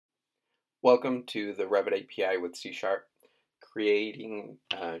Welcome to the Revit API with C#, creating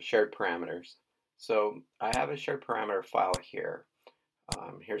shared parameters. So I have a shared parameter file here.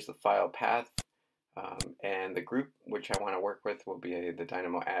 Here's the file path, and the group which I want to work with will be the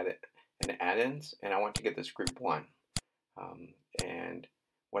Dynamo and add-ins, and I want to get this group 1. And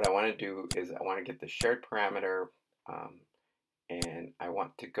what I want to do is I want to get the shared parameter, and I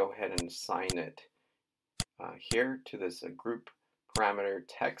want to go ahead and assign it here to this group parameter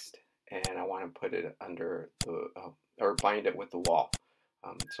text, and I want to put it under the or bind it with the wall.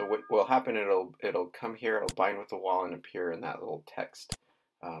 So what will happen? It'll come here, it'll bind with the wall, and appear in that little text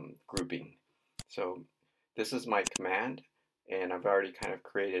grouping. So this is my command, and I've already kind of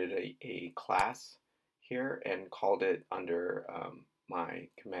created a class here and called it under my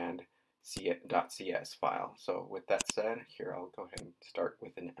command .cs file. So with that said, here I'll go ahead and start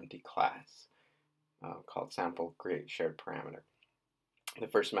with an empty class called sample create shared parameter. The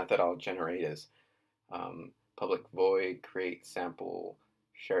first method I'll generate is public void create sample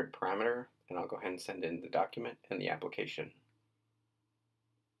shared parameter, and I'll go ahead and send in the document and the application.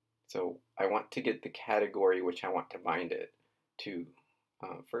 So I want to get the category which I want to bind it to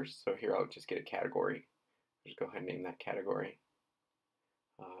first. So here I'll just get a category. Just go ahead and name that category.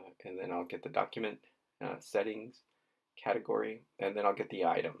 And then I'll get the document, settings, category, and then I'll get the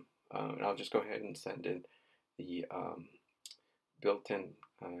item. And I'll just go ahead and send in the built-in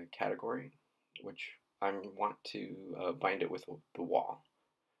category, which I want to bind it with the wall.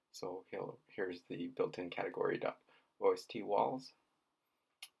 So here's the built-in category.ost walls.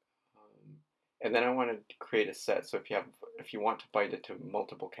 And then I want to create a set. So if you want to bind it to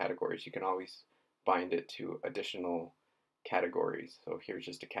multiple categories, you can always bind it to additional categories. So here's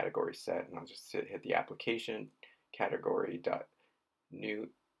just a category set, and I'll just hit the application category.new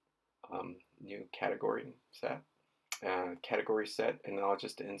new category set. Category set, and then I'll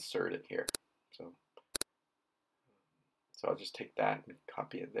just insert it here. So I'll just take that and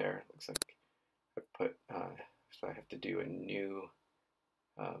copy it there. Looks like I put, so I have to do a new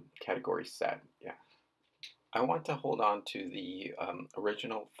category set. Yeah. I want to hold on to the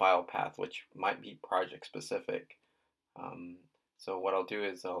original file path, which might be project specific. So what I'll do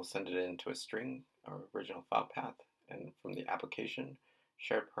is I'll send it into a string or original file path, and from the application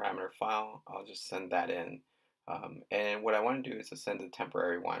shared parameter file, I'll just send that in. And what I want to do is to send a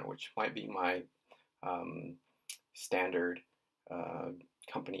temporary one, which might be my standard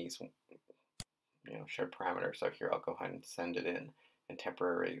company's shared parameter. So here I'll go ahead and send it in and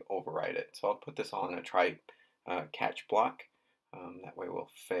temporarily override it. So I'll put this all in a try catch block. That way we'll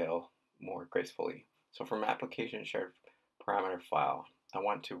fail more gracefully. So from application shared parameter file, I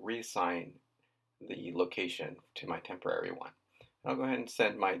want to reassign the location to my temporary one. I'll go ahead and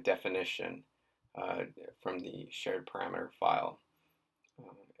send my definition from the shared parameter file,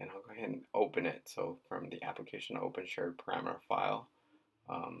 and I'll go ahead and open it. So from the application open shared parameter file,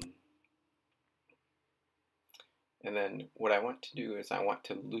 and then what I want to do is I want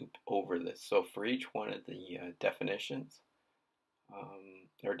to loop over this. So for each one of the definitions,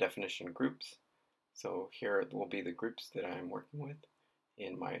 there are definition groups. So here will be the groups that I'm working with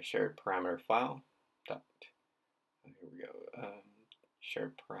in my shared parameter file. Here we go.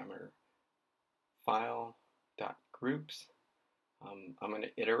 Shared parameter file dot groups. I'm going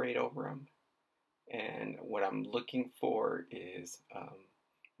to iterate over them, and what I'm looking for is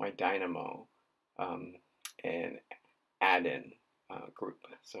my Dynamo and add-in group.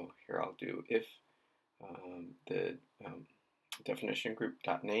 So here I'll do if the definition group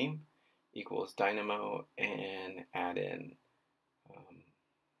dot name equals Dynamo and add-in.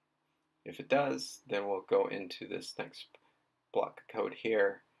 If it does, then we'll go into this next block of code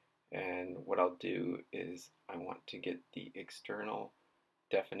here, and what I'll do is I want to get the external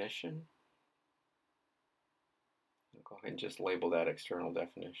definition. I'll go ahead and just label that external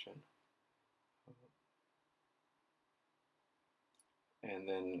definition. And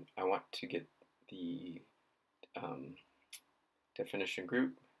then I want to get the definition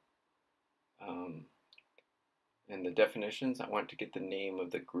group. And the definitions, I want to get the name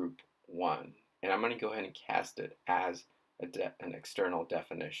of the group 1. And I'm going to go ahead and cast it as an external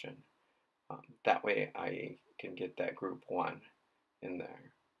definition. That way I can get that group 1 in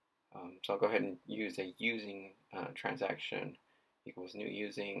there. So I'll go ahead and use a using transaction equals new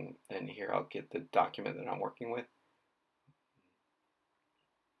using, and here I'll get the document that I'm working with.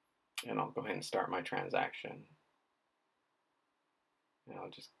 And I'll go ahead and start my transaction. And I'll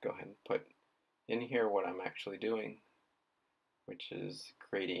just go ahead and put in here what I'm actually doing, which is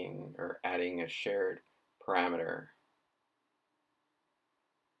creating or adding a shared parameter.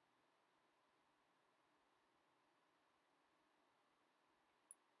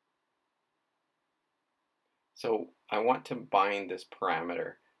 So I want to bind this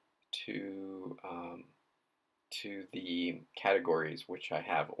parameter to the categories which I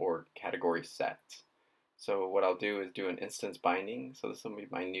have, or category sets. So what I'll do is do an instance binding. So this will be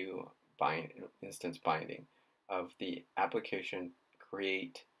my new instance binding of the application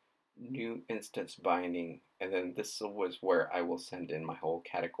create new instance binding, and then this was where I will send in my whole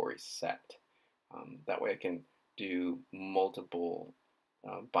category set. That way I can do multiple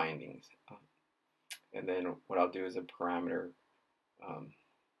bindings. And then what I'll do is a parameter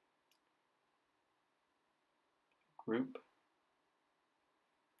group.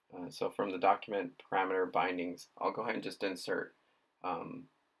 So from the document parameter bindings, I'll go ahead and just insert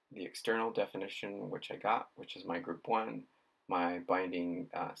the external definition which I got, which is my group 1, my binding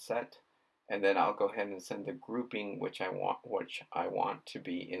set, and then I'll go ahead and send the grouping which I want to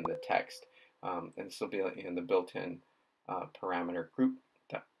be in the text, and this will be in the built-in parameter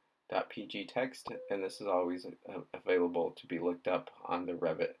group.pg text, and this is always available to be looked up on the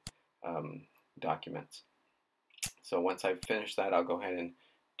Revit documents. So once I've finished that, I'll go ahead and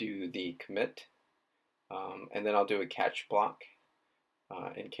do the commit, and then I'll do a catch block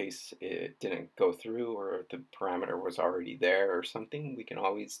in case it didn't go through or the parameter was already there or something. We can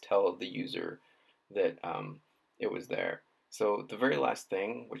always tell the user that it was there. So the very last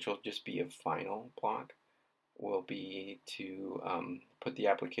thing, which will just be a final block, will be to put the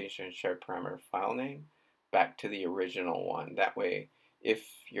application shared parameter file name back to the original one. That way, if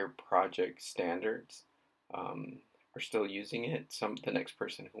your project standards are still using it, the next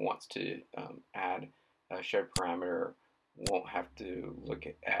person who wants to add a shared parameter won't have to look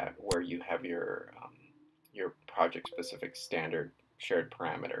at where you have your project-specific standard shared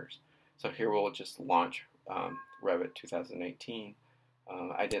parameters. So here we'll just launch Revit 2018.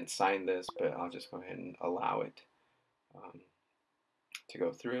 I didn't sign this, but I'll just go ahead and allow it to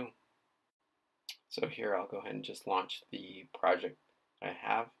go through. So here I'll go ahead and just launch the project I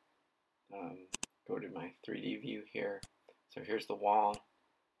have. Go to my 3D view here. So here's the wall,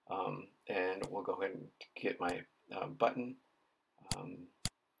 and we'll go ahead and get my button,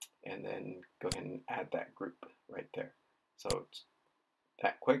 and then go ahead and add that group right there. So it's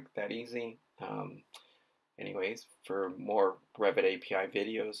that quick, that easy. Anyways, for more Revit API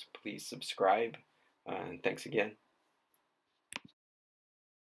videos, please subscribe, and thanks again.